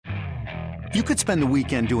You could spend the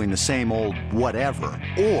weekend doing the same old whatever,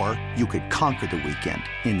 or you could conquer the weekend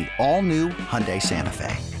in the all-new Hyundai Santa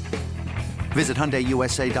Fe. Visit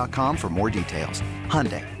HyundaiUSA.com for more details.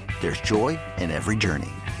 Hyundai, there's joy in every journey.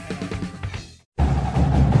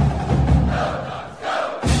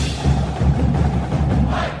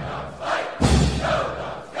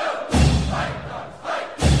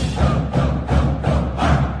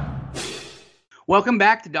 Welcome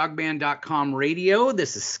back to Dogband.com radio.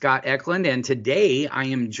 This is Scott Eklund, and today I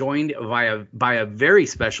am joined by a very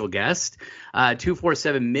special guest,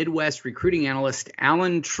 247 Midwest recruiting analyst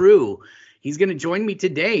Alan True. He's going to join me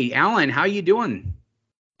today. Alan, how you doing?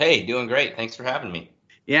 Hey, doing great. Thanks for having me.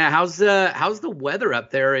 Yeah, how's the weather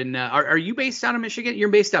up there? And are you based out of Michigan? You're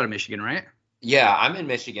based out of Michigan, right? Yeah, I'm in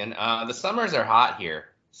Michigan. The summers are hot here,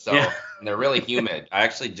 so and they're really humid. I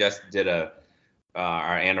actually just did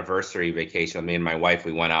our anniversary vacation. Me and my wife,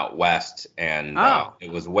 we went out west, and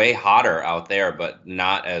it was way hotter out there, but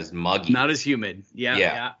not as muggy. Not as humid.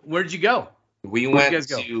 Yeah. Where did you go? We went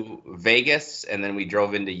to Vegas, and then we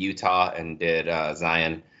drove into Utah and did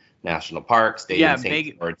Zion National Park, stayed in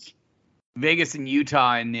St. George. Vegas and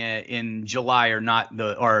Utah in July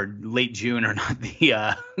or late June are not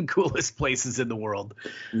the coolest places in the world.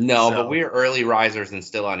 No, but we're early risers and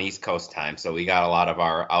still on East Coast time, so we got a lot of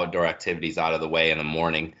our outdoor activities out of the way in the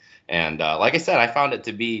morning. And like I said, I found it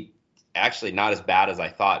to be actually not as bad as I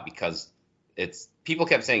thought, because people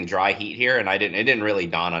kept saying dry heat here, and it didn't really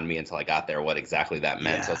dawn on me until I got there what exactly that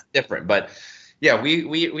meant. Yeah. So it's different, but yeah,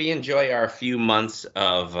 we enjoy our few months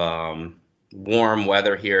of warm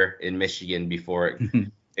weather here in Michigan before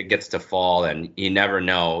it gets to fall, and you never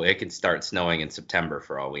know, it could start snowing in September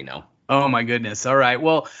for all we know. Oh my goodness. All right.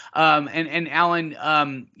 Well, and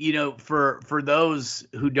Alan, for those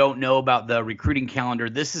who don't know about the recruiting calendar,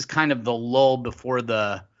 this is kind of the lull before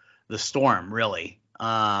the storm, really.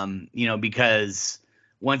 Because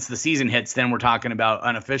once the season hits, then we're talking about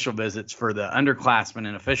unofficial visits for the underclassmen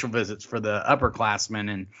and official visits for the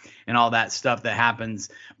upperclassmen and all that stuff that happens.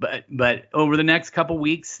 But over the next couple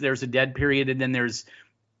weeks, there's a dead period, and then there's,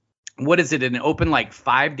 what is it, an open like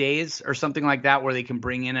 5 days or something like that, where they can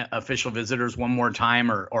bring in official visitors one more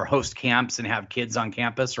time or host camps and have kids on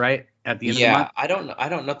campus, right? At the end of the month? I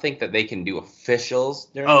don't think that they can do officials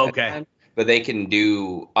during that time, but they can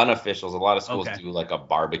do unofficials. A lot of schools do like a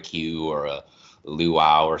barbecue or a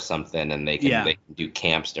luau or something, and they can do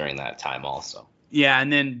camps during that time also. Yeah,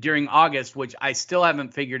 and then during August, which I still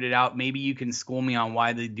haven't figured it out, maybe you can school me on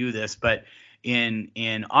why they do this, but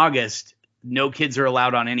in August, no kids are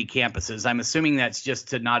allowed on any campuses. I'm assuming that's just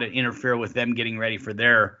to not interfere with them getting ready for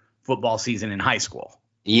their football season in high school.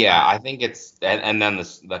 Yeah, I think it's and then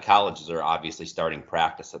the colleges are obviously starting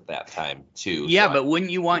practice at that time too. Yeah, so but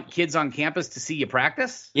wouldn't you want kids on campus to see you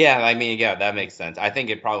practice? Yeah, I mean, yeah, that makes sense. I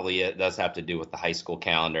think it probably does have to do with the high school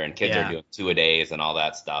calendar, and kids are doing 2-a-days and all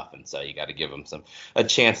that stuff, and so you got to give them a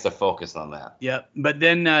chance to focus on that. Yeah, but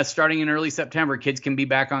then starting in early September, kids can be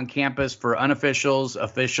back on campus for unofficials,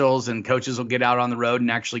 officials, and coaches will get out on the road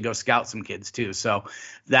and actually go scout some kids too. So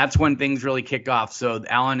that's when things really kick off. So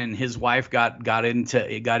Alan and his wife got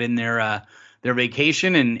in their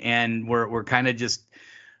vacation, and we're kind of just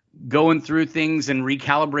going through things and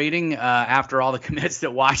recalibrating after all the commits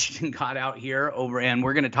that Washington got out here and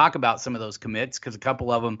we're going to talk about some of those commits, because a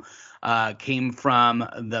couple of them came from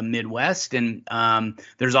the Midwest, and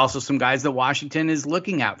there's also some guys that Washington is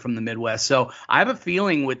looking at from the Midwest. So I have a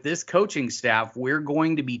feeling with this coaching staff, we're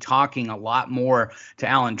going to be talking a lot more to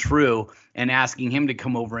Alan True and asking him to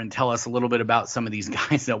come over and tell us a little bit about some of these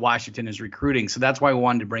guys that Washington is recruiting. So that's why we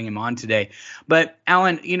wanted to bring him on today. But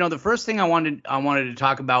Alan, the first thing I wanted to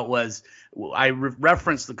talk about was I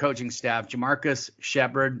referenced the coaching staff. Jamarcus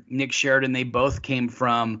Shepard, Nick Sheridan, they both came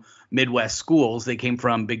from Midwest schools. They came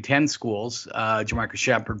from Big Ten schools. Jamarcus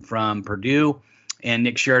Shepard from Purdue and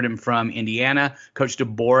Nick Sheridan from Indiana. Coach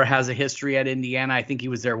DeBoer has a history at Indiana. I think he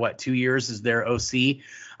was there, 2 years as their OC,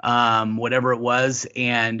 whatever it was.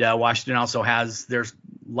 And Washington also has their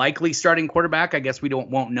likely starting quarterback. I guess we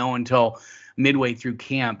won't know until midway through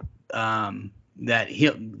camp. So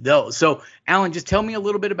Alan, just tell me a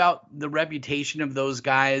little bit about the reputation of those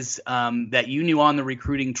guys that you knew on the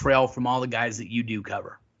recruiting trail from all the guys that you do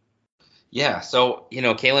cover. Yeah, so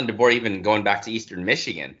Kalen DeBoer, even going back to Eastern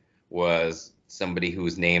Michigan, was somebody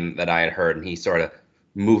whose name that I had heard, and he sort of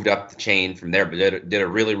moved up the chain from there, but did a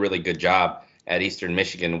really, really good job at Eastern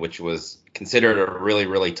Michigan, which was considered a really,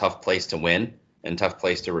 really tough place to win and tough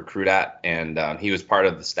place to recruit at. And he was part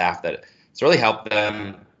of the staff that it's really helped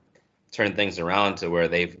them turn things around to where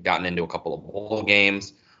they've gotten into a couple of bowl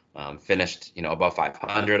games, finished, above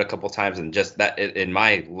 500 a couple times. And just that in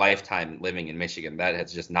my lifetime living in Michigan, that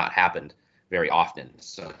has just not happened very often.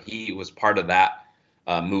 So he was part of that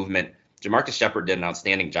movement. Jamarcus Shepard did an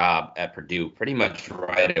outstanding job at Purdue pretty much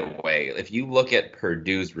right away. If you look at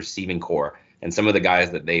Purdue's receiving core and some of the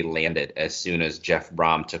guys that they landed as soon as Jeff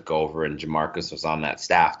Brom took over and Jamarcus was on that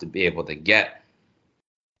staff, to be able to get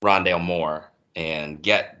Rondale Moore and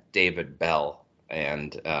get David Bell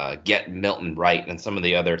and get Milton Wright and some of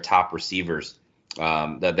the other top receivers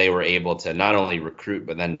that they were able to not only recruit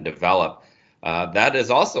but then develop, that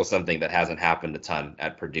is also something that hasn't happened a ton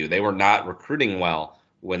at Purdue. They were not recruiting well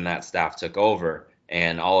when that staff took over,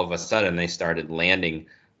 and all of a sudden they started landing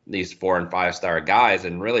these 4 and 5 star guys,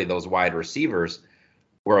 and really those wide receivers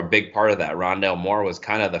were a big part of that. Rondale Moore was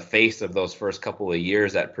kind of the face of those first couple of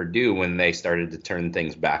years at Purdue when they started to turn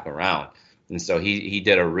things back around. And so he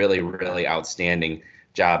did a really, really outstanding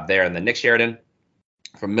job there. And then Nick Sheridan,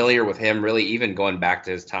 familiar with him, really even going back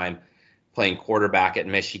to his time playing quarterback at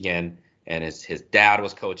Michigan, and his dad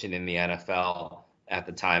was coaching in the NFL at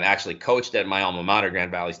the time, actually coached at my alma mater,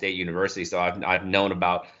 Grand Valley State University. So I've known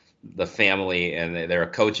about the family, and they're a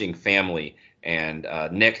coaching family. And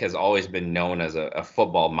Nick has always been known as a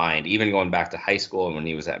football mind, even going back to high school. And when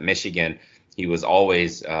he was at Michigan, he was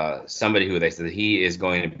always somebody who they said he is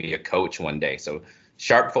going to be a coach one day. So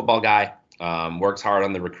sharp football guy, works hard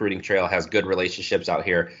on the recruiting trail, has good relationships out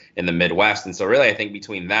here in the Midwest. And so really, I think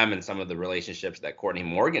between them and some of the relationships that Courtney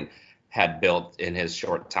Morgan had built in his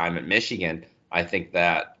short time at Michigan, I think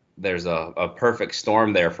that there's a perfect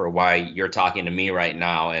storm there for why you're talking to me right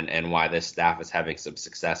now and why this staff is having some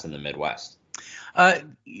success in the Midwest.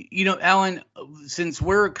 Alan, since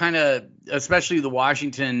we're kind of, especially the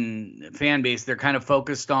Washington fan base, they're kind of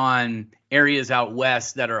focused on areas out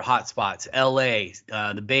west that are hot spots, LA,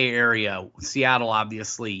 the Bay Area, Seattle,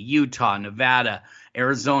 obviously, Utah, Nevada,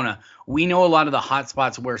 Arizona. We know a lot of the hot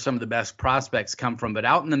spots where some of the best prospects come from, but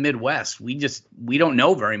out in the Midwest, we don't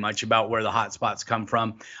know very much about where the hot spots come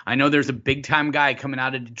from. I know there's a big time guy coming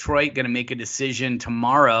out of Detroit, going to make a decision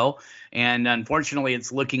tomorrow. And unfortunately,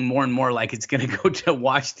 it's looking more and more like it's going to go to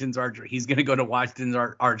Washington's he's going to go to Washington's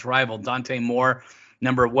arch rival, Dante Moore,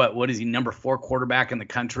 what is he, number 4 quarterback in the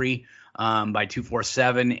country by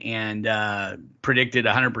 247, and predicted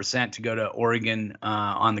 100% to go to Oregon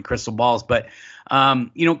on the crystal balls. But,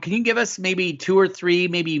 can you give us maybe 2 or 3,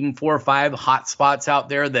 maybe even 4 or 5 hot spots out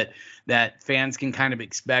there that fans can kind of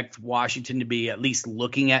expect Washington to be at least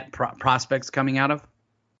looking at prospects coming out of?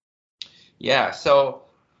 Yeah, so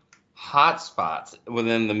hot spots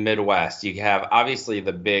within the Midwest, you have obviously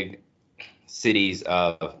the big cities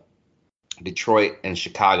of Detroit and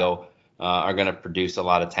Chicago are going to produce a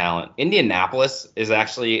lot of talent. Indianapolis is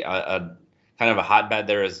actually a kind of a hotbed.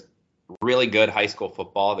 There is really good high school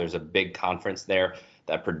football. There's a big conference there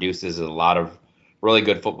that produces a lot of really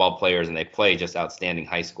good football players, and they play just outstanding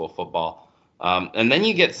high school football. And then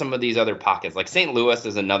you get some of these other pockets, like St. Louis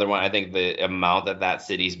is another one. I think the amount that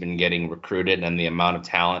city's been getting recruited and the amount of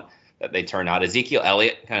talent that they turn out. Ezekiel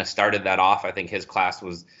Elliott kind of started that off. I think his class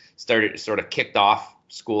sort of kicked off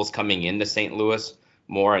schools coming into St. Louis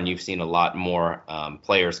more, and you've seen a lot more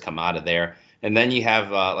players come out of there. And then you have,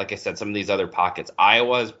 like I said, some of these other pockets.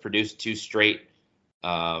 Iowa's produced 2 straight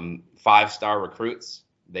 5-star recruits.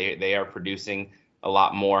 They are producing a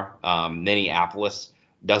lot more. Minneapolis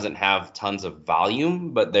doesn't have tons of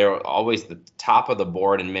volume, but they're always the top of the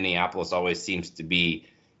board, and Minneapolis always seems to be,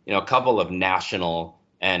 a couple of national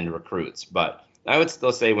end recruits. But I would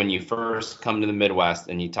still say when you first come to the Midwest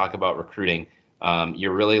and you talk about recruiting,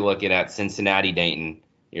 you're really looking at Cincinnati, Dayton,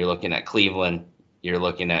 you're looking at Cleveland, you're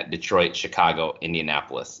looking at Detroit, Chicago,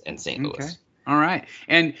 Indianapolis, and St. Louis. All right.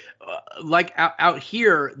 And like out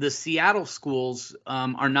here, the Seattle schools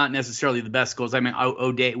are not necessarily the best schools. I mean,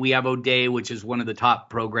 O'Day, we have O'Day, which is one of the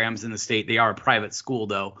top programs in the state. They are a private school,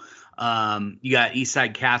 though. You got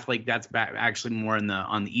Eastside Catholic. That's actually more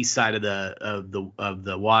on the east side of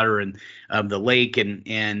the water and of the lake,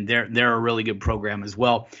 and they're a really good program as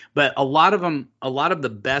well. But a lot of the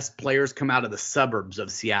best players come out of the suburbs of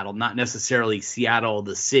Seattle, not necessarily Seattle,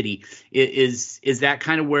 the city. Is that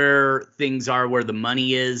kind of where things are, where the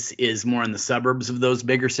money is more in the suburbs of those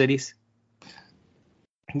bigger cities?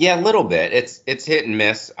 Yeah, a little bit. It's hit and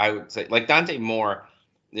miss. I would say, like Dante Moore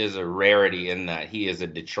is a rarity in that he is a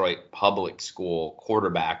Detroit public school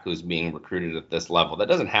quarterback who's being recruited at this level. That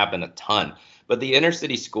doesn't happen a ton, but the inner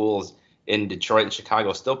city schools in Detroit and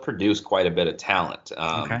Chicago still produce quite a bit of talent.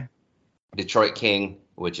 Okay. Detroit King,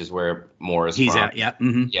 which is where Moore is He's from. at, yeah.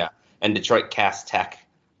 Mm-hmm. Yeah. And Detroit Cass Tech,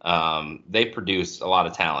 they produce a lot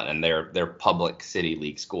of talent, and they're public city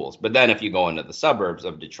league schools. But then if you go into the suburbs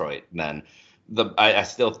of Detroit, then I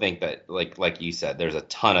still think that, like you said, there's a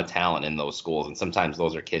ton of talent in those schools, and sometimes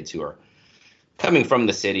those are kids who are coming from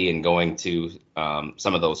the city and going to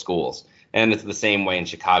some of those schools. And it's the same way in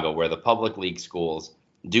Chicago, where the public league schools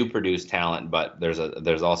do produce talent, but there's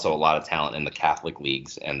also a lot of talent in the Catholic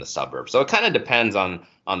leagues and the suburbs. So it kind of depends on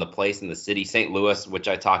the place in the city. St. Louis, which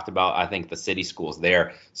I talked about, I think the city schools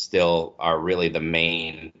there still are really the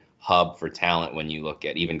main hub for talent. When you look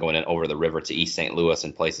at even going in over the river to East St. Louis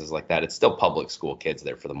and places like that, it's still public school kids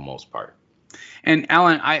there for the most part. And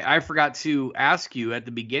Alan, I forgot to ask you at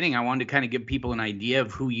the beginning. I wanted to kind of give people an idea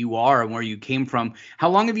of who you are and where you came from. How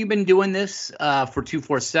long have you been doing this for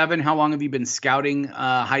 247? How long have you been scouting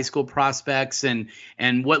high school prospects, and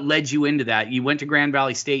what led you into that? You went to Grand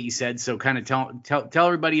Valley State, you said. So kind of tell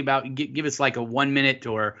everybody about. Give us like a 1 minute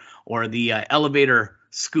or the elevator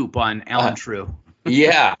scoop on Alan True.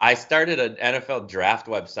 Yeah, I started an NFL draft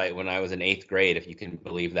website when I was in 8th grade, if you can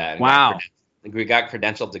believe that. Wow. We got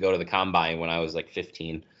credentialed to go to the combine when I was like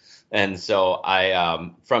 15. And so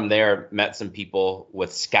I, from there, met some people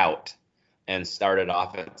with Scout and started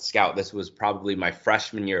off at Scout. This was probably my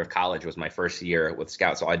freshman year of college, was my first year with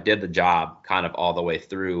Scout. So I did the job kind of all the way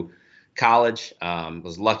through college.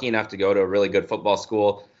 Was lucky enough to go to a really good football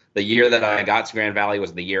school. The year that I got to Grand Valley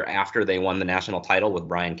was the year after they won the national title with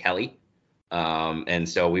Brian Kelly. And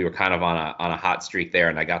so we were kind of on a hot streak there,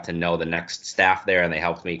 and I got to know the next staff there, and they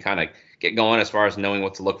helped me kind of get going as far as knowing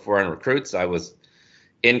what to look for in recruits. I was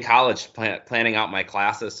in college planning out my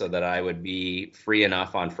classes so that I would be free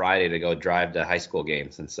enough on Friday to go drive to high school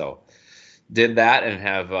games. And so did that and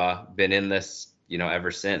have been in this,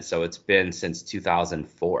 ever since. So it's been since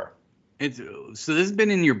 2004. So this has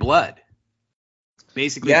been in your blood,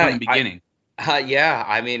 basically, from the beginning. Yeah.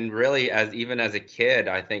 I mean, really, even as a kid,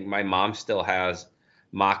 I think my mom still has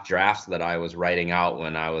mock drafts that I was writing out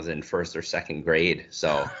when I was in 1st or 2nd grade.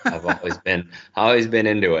 So I've always been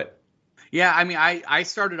into it. Yeah, I mean, I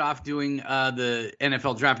started off doing the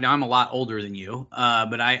NFL draft. Now I'm a lot older than you,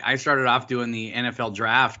 but I started off doing the NFL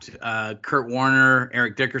draft. Kurt Warner,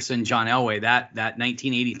 Eric Dickerson, John Elway. That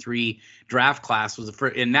 1983 draft class was the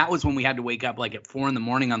first, and that was when we had to wake up like at 4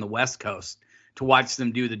 a.m. on the West Coast to watch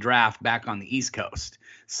them do the draft back on the East Coast.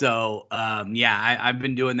 So, I've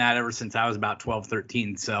been doing that ever since I was about 12,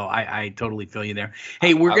 13. So I totally feel you there.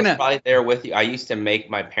 Hey, I was probably there with you. I used to make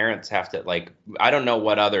my parents have to, I don't know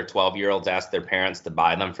what other 12-year-olds ask their parents to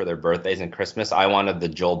buy them for their birthdays and Christmas. I wanted the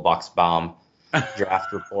Joel Bucksbaum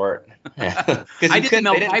draft report. I did the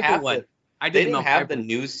Mel Kiper one. They didn't have the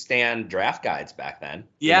newsstand draft guides back then.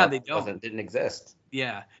 Yeah, they don't. Didn't exist.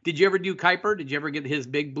 Yeah. Did you ever do Kiper? Did you ever get his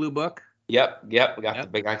big blue book? Yep. We got the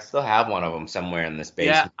big. I still have one of them somewhere in this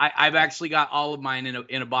basement. Yeah, I've actually got all of mine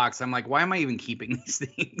in a box. I'm like, why am I even keeping these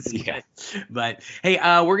things? Yeah. But hey,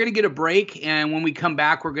 we're gonna get a break, and when we come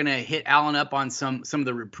back, we're gonna hit Alan up on some of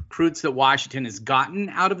the recruits that Washington has gotten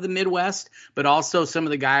out of the Midwest, but also some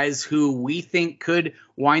of the guys who we think could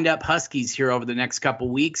wind up Huskies here over the next couple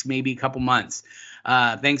weeks, maybe a couple months.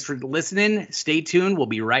 Thanks for listening. Stay tuned. We'll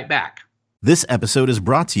be right back. This episode is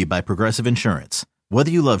brought to you by Progressive Insurance. Whether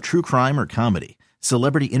you love true crime or comedy,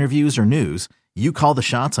 celebrity interviews or news, you call the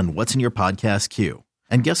shots on what's in your podcast queue.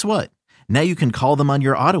 And guess what? Now you can call them on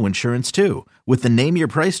your auto insurance too with the Name Your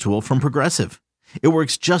Price tool from Progressive. It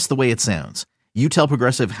works just the way it sounds. You tell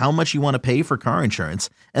Progressive how much you want to pay for car insurance,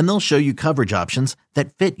 and they'll show you coverage options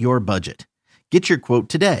that fit your budget. Get your quote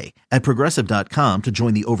today at Progressive.com to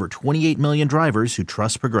join the over 28 million drivers who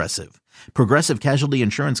trust Progressive. Progressive Casualty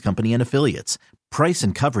Insurance Company and Affiliates. Price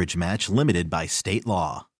and coverage match limited by state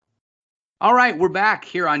law. All right, we're back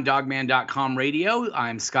here on Dogman.com radio.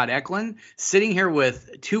 I'm Scott Eklund, sitting here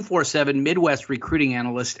with 247 Midwest recruiting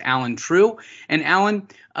analyst Alan True. And Alan,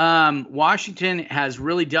 Washington has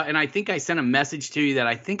really done, and I think I sent a message to you that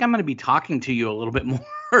I think I'm going to be talking to you a little bit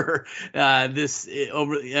more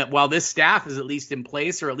while this staff is at least in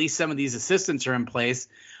place, or at least some of these assistants are in place.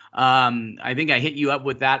 I think I hit you up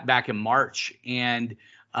with that back in March, and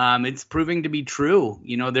it's proving to be true.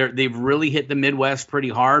 They've really hit the Midwest pretty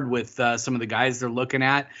hard with some of the guys they're looking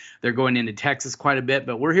at. They're going into Texas quite a bit,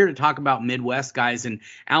 but we're here to talk about Midwest guys. And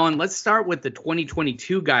Alan, let's start with the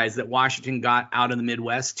 2022 guys that Washington got out of the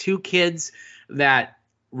Midwest. 2 kids that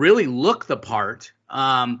really look the part,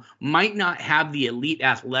 might not have the elite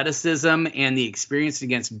athleticism and the experience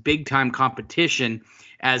against big time competition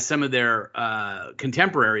as some of their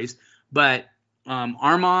contemporaries, but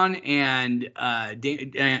Armon and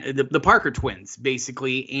the Parker twins,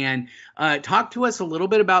 basically. And talk to us a little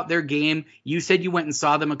bit about their game. You said you went and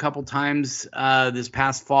saw them a couple times this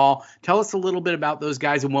past fall. Tell us a little bit about those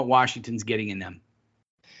guys and what Washington's getting in them.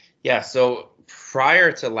 Yeah, so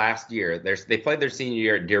prior to last year, they played their senior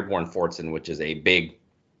year at Dearborn Fordson, which is a big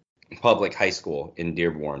public high school in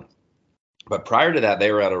Dearborn. But prior to that,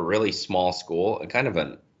 they were at a really small school, kind of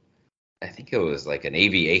I think it was like an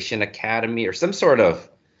aviation academy or some sort of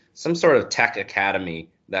tech academy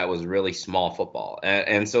that was really small football.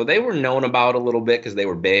 And so they were known about a little bit because they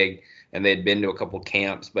were big and they'd been to a couple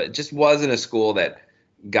camps, but it just wasn't a school that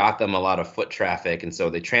got them a lot of foot traffic. And so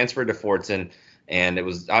they transferred to Fortson, and it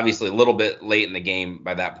was obviously a little bit late in the game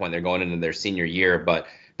by that point. They're going into their senior year, but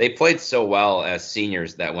they played so well as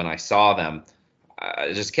seniors that when I saw them,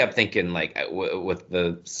 I just kept thinking, like, with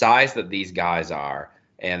the size that these guys are,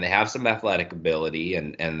 and they have some athletic ability,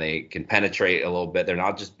 and they can penetrate a little bit. They're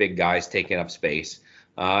not just big guys taking up space.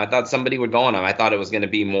 I thought somebody would go on them. I thought it was going to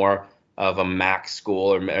be more of a MAC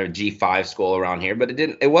school or G5 school around here, but it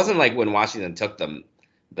didn't. It wasn't like when Washington took them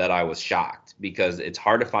that I was shocked, because it's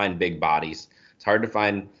hard to find big bodies. It's hard to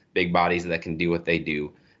find big bodies that can do what they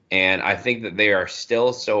do, and I think that they are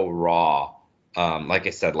still so raw. Like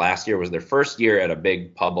I said, last year was their first year at a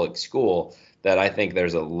big public school, that I think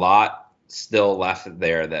there's a lot still left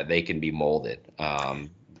there that they can be molded.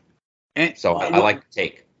 So I like the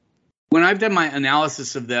take. When I've done my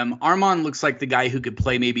analysis of them, Armand looks like the guy who could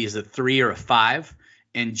play maybe as a 3 or a 5,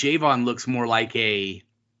 and Javon looks more like a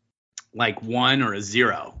 1 or a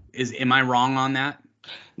 0. Am I wrong on that?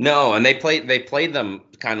 No, and they played them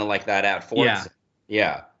kind of like that at Fort.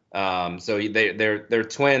 Yeah. So they're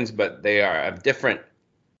twins, but they are of different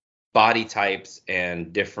body types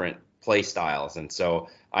and different play styles, and so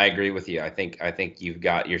I agree with you. I think you've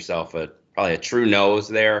got yourself probably a true nose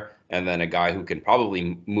there, and then a guy who can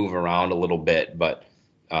probably move around a little bit, but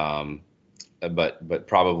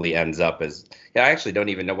probably ends up as, I actually don't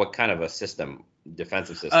even know what kind of a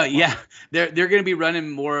defensive system. They're going to be running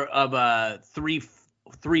more of a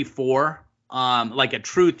 3-4, like a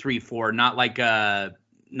true 3-4, not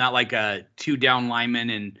like a 2 down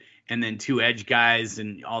linemen and then 2 edge guys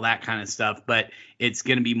and all that kind of stuff, but it's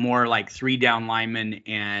going to be more like 3 down linemen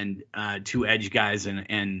and 2 edge guys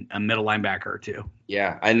and a middle linebacker or 2.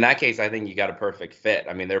 Yeah, in that case, I think you got a perfect fit.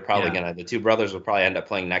 I mean, they're probably the 2 brothers will probably end up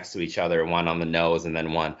playing next to each other, one on the nose and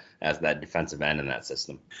then one as that defensive end in that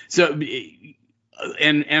system. So,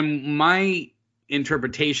 and my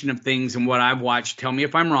interpretation of things and what I've watched, tell me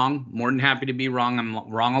if I'm wrong. More than happy to be wrong. I'm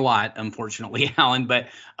wrong a lot, unfortunately, Alan, but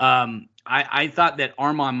I thought that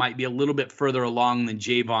Armand might be a little bit further along than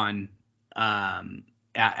Javon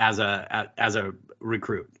as a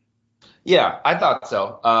recruit. Yeah, I thought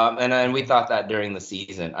so. And we thought that during the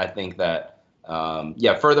season. I think that,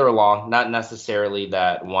 further along, not necessarily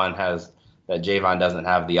that that Javon doesn't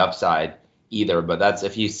have the upside either, but that's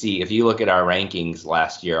if you look at our rankings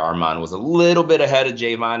last year, Armand was a little bit ahead of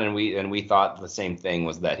Javon, and we thought the same thing,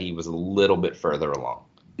 was that he was a little bit further along.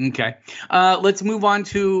 Okay. Let's move on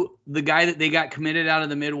to the guy that they got committed out of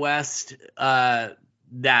the Midwest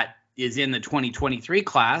that is in the 2023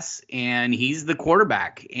 class, and he's the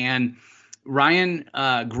quarterback. And Ryan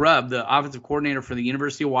Grubb, the offensive coordinator for the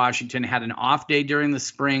University of Washington, had an off day during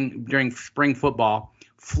spring football,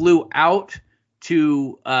 flew out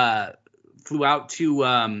to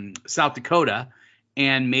South Dakota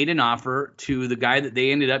and made an offer to the guy that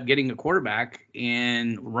they ended up getting a quarterback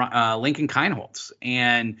in Lincoln Kienholz.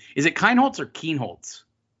 And is it Kienholz or Kienholz?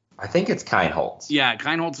 I think it's Kienholz. Yeah,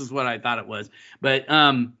 Kienholz is what I thought it was. But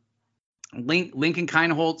Lincoln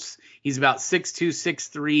Kienholz, he's about 6'2",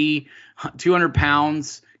 6'3", 200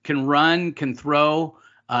 pounds, can run, can throw,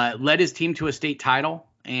 led his team to a state title.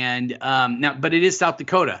 And but it is South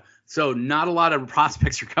Dakota. So not a lot of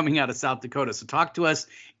prospects are coming out of South Dakota. So talk to us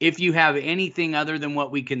if you have anything other than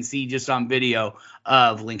what we can see just on video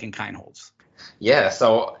of Lincoln Kienholz. Yeah,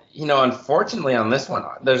 so, unfortunately on this one,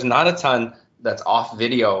 there's not a ton that's off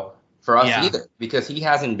video for us either, because he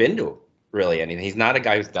hasn't been to really anything. He's not a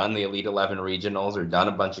guy who's done the Elite 11 regionals or done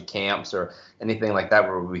a bunch of camps or anything like that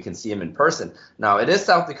where we can see him in person. Now, it is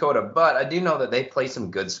South Dakota, but I do know that they play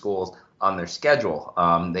some good schools on their schedule.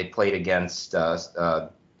 They played against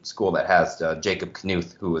school that has Jacob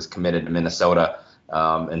Knuth, who was committed to Minnesota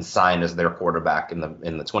and signed as their quarterback in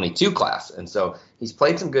the 22 class. And so he's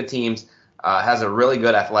played some good teams, has a really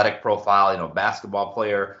good athletic profile. Basketball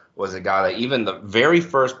player, was a guy that even the very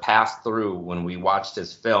first pass through when we watched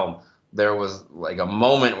his film, there was like a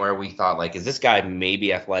moment where we thought, like, is this guy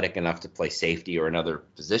maybe athletic enough to play safety or another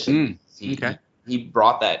position? He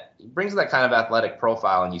brings that kind of athletic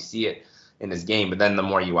profile, and you see it in his game. But then the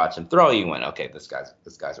more you watch him throw, you went, okay, this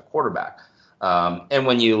guy's a quarterback. And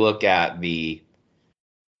when you look at the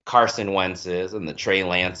Carson Wentz's and the Trey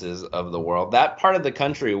Lances of the world, that part of the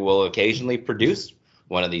country will occasionally produce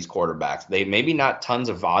one of these quarterbacks. They maybe not tons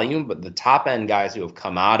of volume, but the top end guys who have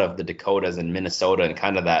come out of the Dakotas and Minnesota and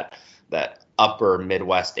kind of that upper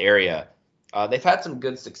Midwest area They've had some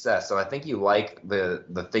good success, so I think you like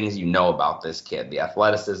the things you know about this kid, the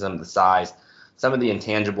athleticism, the size, some of the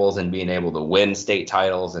intangibles, and being able to win state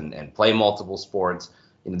titles and play multiple sports.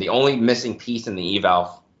 The only missing piece in the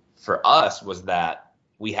eval for us was that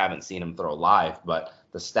we haven't seen him throw live, but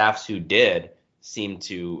the staffs who did seem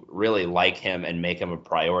to really like him and make him a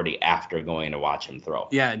priority after going to watch him throw.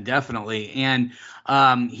 Yeah, definitely. And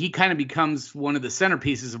he kind of becomes one of the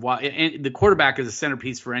centerpieces of and the quarterback is a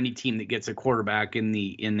centerpiece for any team that gets a quarterback in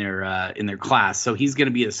their class. So he's going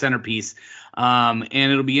to be a centerpiece. And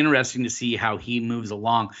it'll be interesting to see how he moves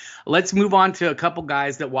along. Let's move on to a couple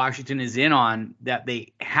guys that Washington is in on that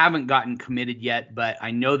they haven't gotten committed yet, but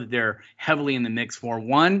I know that they're heavily in the mix for.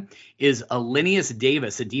 One is Alenius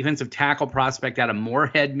Davis, a defensive tackle prospect out of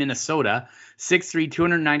Moorhead, Minnesota, 6'3",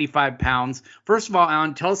 295 pounds. First of all,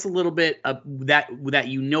 Alan, tell us a little bit of that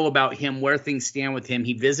you know about him, where things stand with him.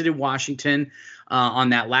 He visited Washington on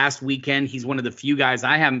that last weekend. He's one of the few guys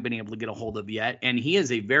I haven't been able to get a hold of yet, and he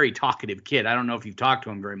is a very talkative kid. I don't know if you've talked to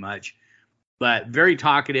him very much, but very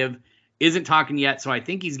talkative, isn't talking yet, so I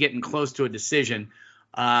think he's getting close to a decision.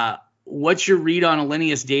 What's your read on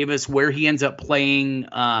Alenius Davis, where he ends up playing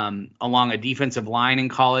along a defensive line in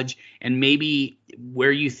college, and maybe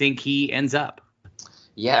where you think he ends up?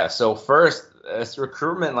 Yeah, so first, this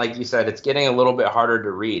recruitment, like you said, it's getting a little bit harder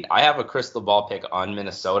to read. I have a crystal ball pick on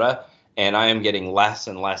Minnesota, and I am getting less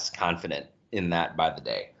and less confident in that by the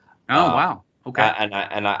day. Oh, wow. Okay.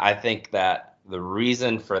 And I think that the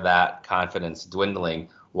reason for that confidence dwindling,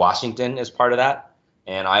 Washington is part of that,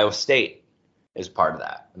 and Iowa State is part of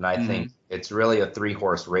that. And I think it's really a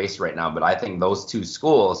 3-horse race right now, but I think those two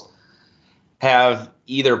schools have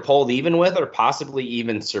either pulled even with or possibly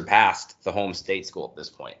even surpassed the home state school at this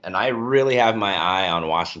point. And I really have my eye on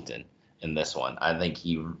Washington in this one. I think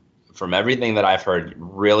he, from everything that I've heard,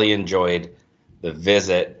 really enjoyed the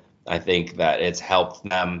visit. I think that it's helped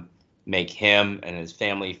them make him and his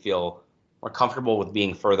family feel more comfortable with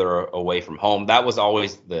being further away from home. That was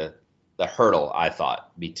always the hurdle, I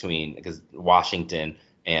thought, because Washington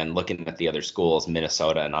and looking at the other schools,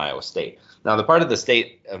 Minnesota and Iowa State. Now, the part of the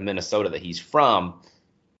state of Minnesota that he's from,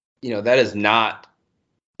 that is not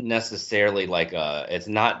necessarily it's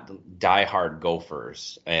not diehard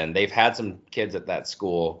Gophers. And they've had some kids at that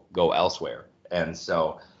school go elsewhere. And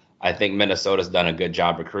so I think Minnesota's done a good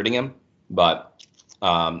job recruiting him, but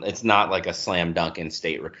it's not like a slam dunk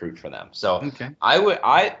in-state recruit for them. So okay.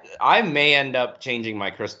 I may end up changing my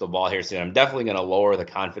crystal ball here soon. I'm definitely going to lower the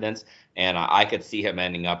confidence, and I could see him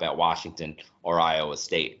ending up at Washington or Iowa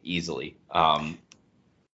State easily. And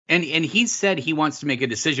he said he wants to make a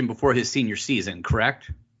decision before his senior season, correct?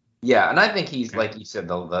 Yeah, and I think he's, like you said,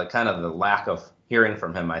 the kind of the lack of hearing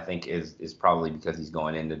from him, I think, is probably because he's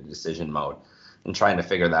going into decision mode and trying to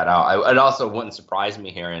figure that out. It also wouldn't surprise me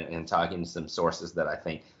here in talking to some sources that I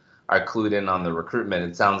think are clued in on the recruitment.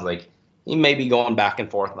 It sounds like he may be going back and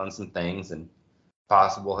forth on some things, and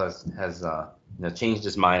possible has changed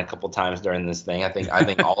his mind a couple times during this thing. I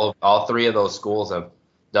think all three of those schools have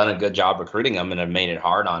done a good job recruiting him and have made it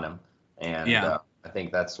hard on him. And I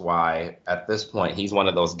think that's why at this point he's one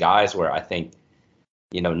of those guys where I think,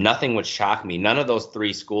 nothing would shock me. None of those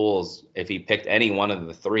three schools, if he picked any one of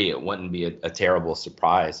the three, it wouldn't be a terrible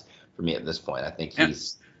surprise for me at this point. I think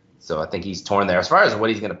he's torn there. As far as what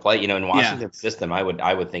he's going to play, in Washington's system, I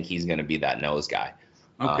would think he's going to be that nose guy.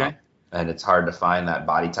 Okay. And it's hard to find that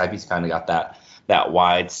body type. He's kind of got that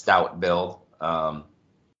wide, stout build. But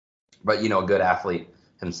a good athlete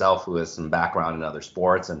himself who has some background in other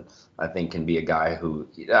sports, and I think can be a guy who,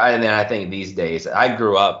 and then I think these days, I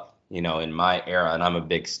grew up, in my era, and I'm a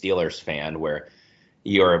big Steelers fan, where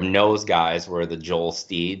your nose guys were the Joel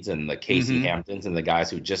Steeds and the Casey Hamptons and the guys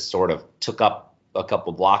who just sort of took up a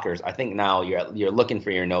couple blockers. I think now you're looking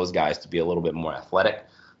for your nose guys to be a little bit more athletic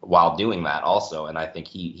while doing that also, and I think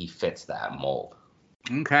he fits that mold.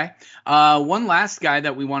 Okay. One last guy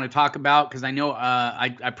that we want to talk about, because I know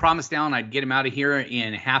I promised Alan I'd get him out of here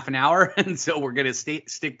in half an hour, and so we're going to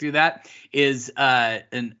stick to that, is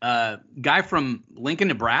a guy from Lincoln,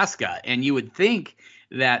 Nebraska. And you would think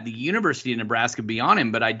that the University of Nebraska would be on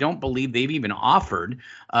him, but I don't believe they've even offered.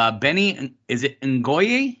 Benny, is it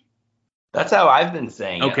Ngoye? That's how I've been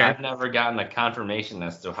saying it. I've never gotten a confirmation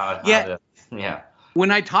as to how to. When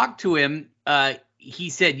I talked to him, he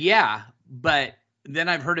said, but then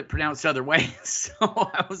I've heard it pronounced other ways. So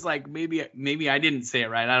I was like, maybe I didn't say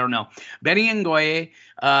it right. I don't know. Benny Ngoye,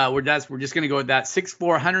 we're just going to go with that.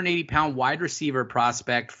 6'4", 180-pound wide receiver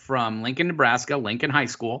prospect from Lincoln, Nebraska, Lincoln High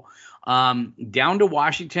School, down to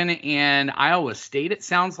Washington and Iowa State, it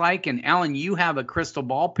sounds like. And Alan, you have a crystal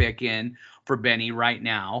ball pick in for Benny right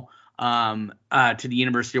now. to the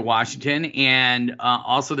University of Washington. And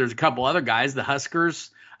also there's a couple other guys, the Huskers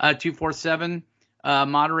 247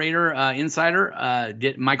 moderator insider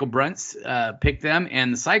Michael Bruntz picked them,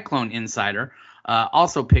 and the Cyclone insider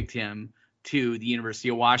also picked him to the University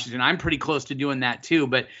of Washington. I'm pretty close to doing that too,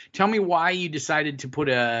 but tell me why you decided to put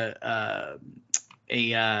a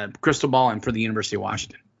crystal ball in for the University of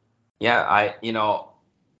Washington. Yeah,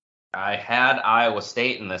 I had Iowa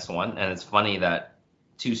State in this one, and it's funny that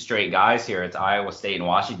 2 straight guys here, it's Iowa State and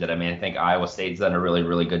Washington. I mean, I think Iowa State's done a really,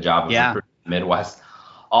 really good job of recruiting the Midwest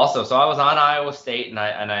also. So I was on Iowa State, and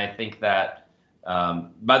I think that,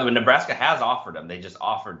 by the way, Nebraska has offered him. They just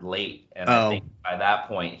offered late, and I think by that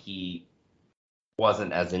point he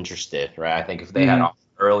wasn't as interested, right? I think if they had offered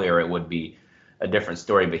earlier, it would be a different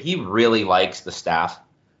story. But he really likes the staff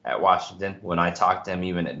at Washington. When I talked to him,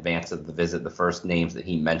 even in advance of the visit, the first names that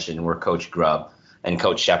he mentioned were Coach Grubb and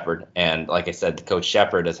Coach Shepard. And like I said, Coach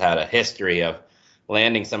Shepard has had a history of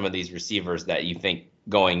landing some of these receivers that you think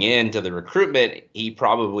going into the recruitment he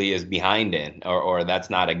probably is behind in, or that's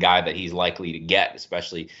not a guy that he's likely to get,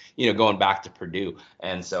 especially, going back to Purdue.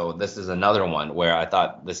 And so this is another one where I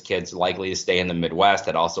thought this kid's likely to stay in the Midwest,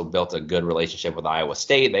 had also built a good relationship with Iowa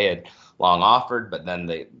State. They had long offered, but then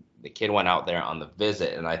the kid went out there on the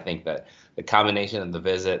visit. And I think that the combination of the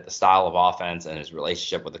visit, the style of offense, and his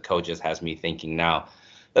relationship with the coaches has me thinking now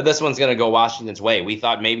that this one's going to go Washington's way. We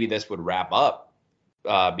thought maybe this would wrap up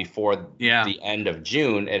before the end of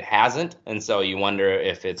June. It hasn't. And so you wonder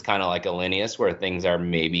if it's kind of like a Linnaeus where things are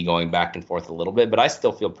maybe going back and forth a little bit. But I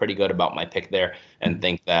still feel pretty good about my pick there and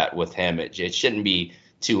think that with him, it shouldn't be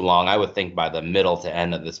too long. I would think by the middle to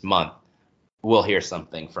end of this month, we'll hear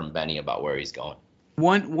something from Benny about where he's going.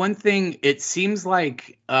 One thing, it seems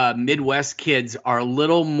like Midwest kids are a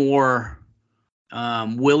little more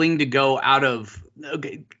willing to go out of.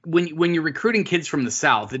 Okay, when you're recruiting kids from the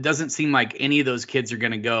South, it doesn't seem like any of those kids are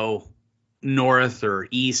going to go north or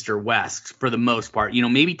east or west for the most part.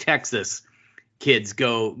 Maybe Texas kids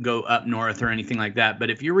go up north or anything like that.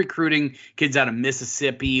 But if you're recruiting kids out of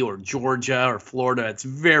Mississippi or Georgia or Florida, it's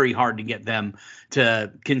very hard to get them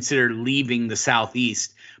to consider leaving the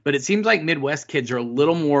Southeast. But it seems like Midwest kids are a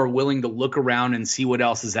little more willing to look around and see what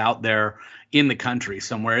else is out there in the country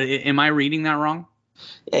somewhere. Am I reading that wrong?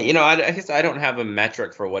 Yeah, I guess I don't have a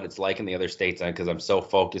metric for what it's like in the other states because I'm so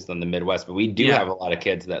focused on the Midwest. But we do have a lot of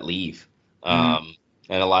kids that leave, and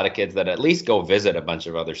a lot of kids that at least go visit a bunch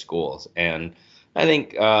of other schools. And I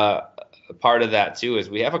think part of that too is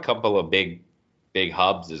we have a couple of big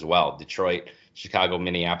hubs as well: Detroit, Chicago,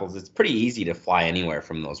 Minneapolis. It's pretty easy to fly anywhere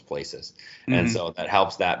from those places, and so that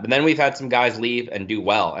helps that. But then we've had some guys leave and do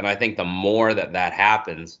well, and I think the more that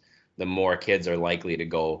happens, the more kids are likely to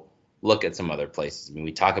go look at some other places. I mean,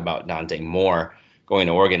 we talk about Dante Moore going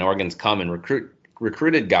to Oregon. Oregon's come and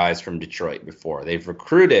recruited guys from Detroit before. They've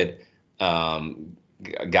recruited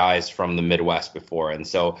guys from the Midwest before. And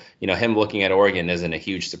so, him looking at Oregon isn't a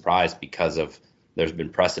huge surprise because of there's been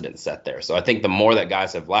precedent set there. So I think the more that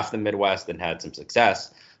guys have left the Midwest and had some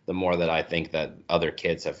success, the more that I think that other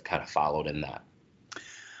kids have kind of followed in that.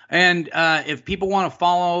 And if people want to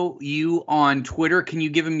follow you on Twitter, can you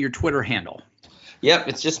give them your Twitter handle? Yep,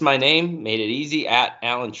 it's just my name. Made it easy, at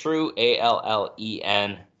Allen Trieu,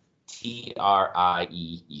 ALLENTRIEU.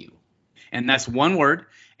 And that's one word,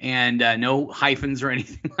 and no hyphens or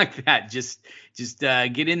anything like that. Just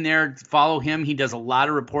get in there, follow him. He does a lot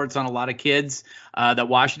of reports on a lot of kids that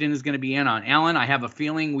Washington is going to be in on. Allen, I have a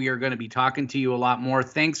feeling we are going to be talking to you a lot more.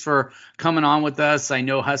 Thanks for coming on with us. I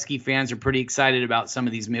know Husky fans are pretty excited about some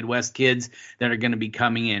of these Midwest kids that are going to be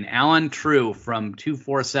coming in. Allen Trieu from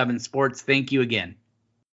 247 Sports, thank you again.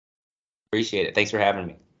 Appreciate it. Thanks for having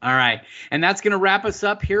me. All right. And that's going to wrap us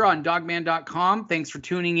up here on dogman.com. Thanks for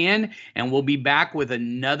tuning in, and we'll be back with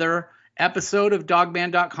another episode of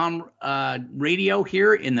dogman.com radio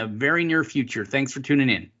here in the very near future. Thanks for tuning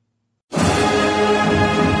in.